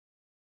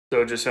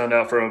So just found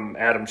out from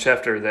Adam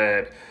Schefter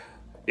that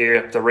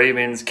if the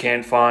Ravens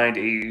can't find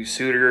a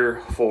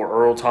suitor for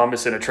Earl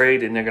Thomas in a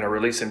trade, then they're going to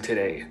release him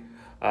today.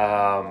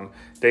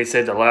 They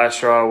said the last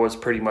straw was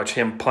pretty much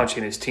him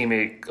punching his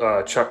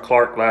teammate Chuck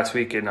Clark last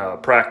week in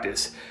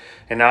practice.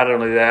 And not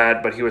only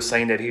that, but he was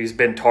saying that he's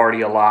been tardy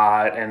a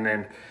lot, and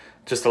then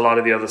just a lot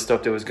of the other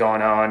stuff that was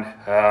going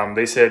on.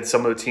 They said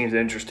some of the teams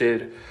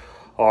interested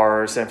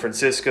are San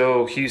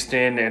Francisco,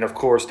 Houston, and of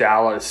course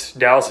Dallas.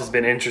 Dallas has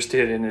been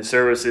interested in his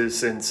services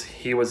since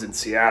he was in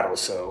Seattle,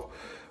 so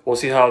we'll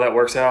see how that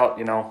works out.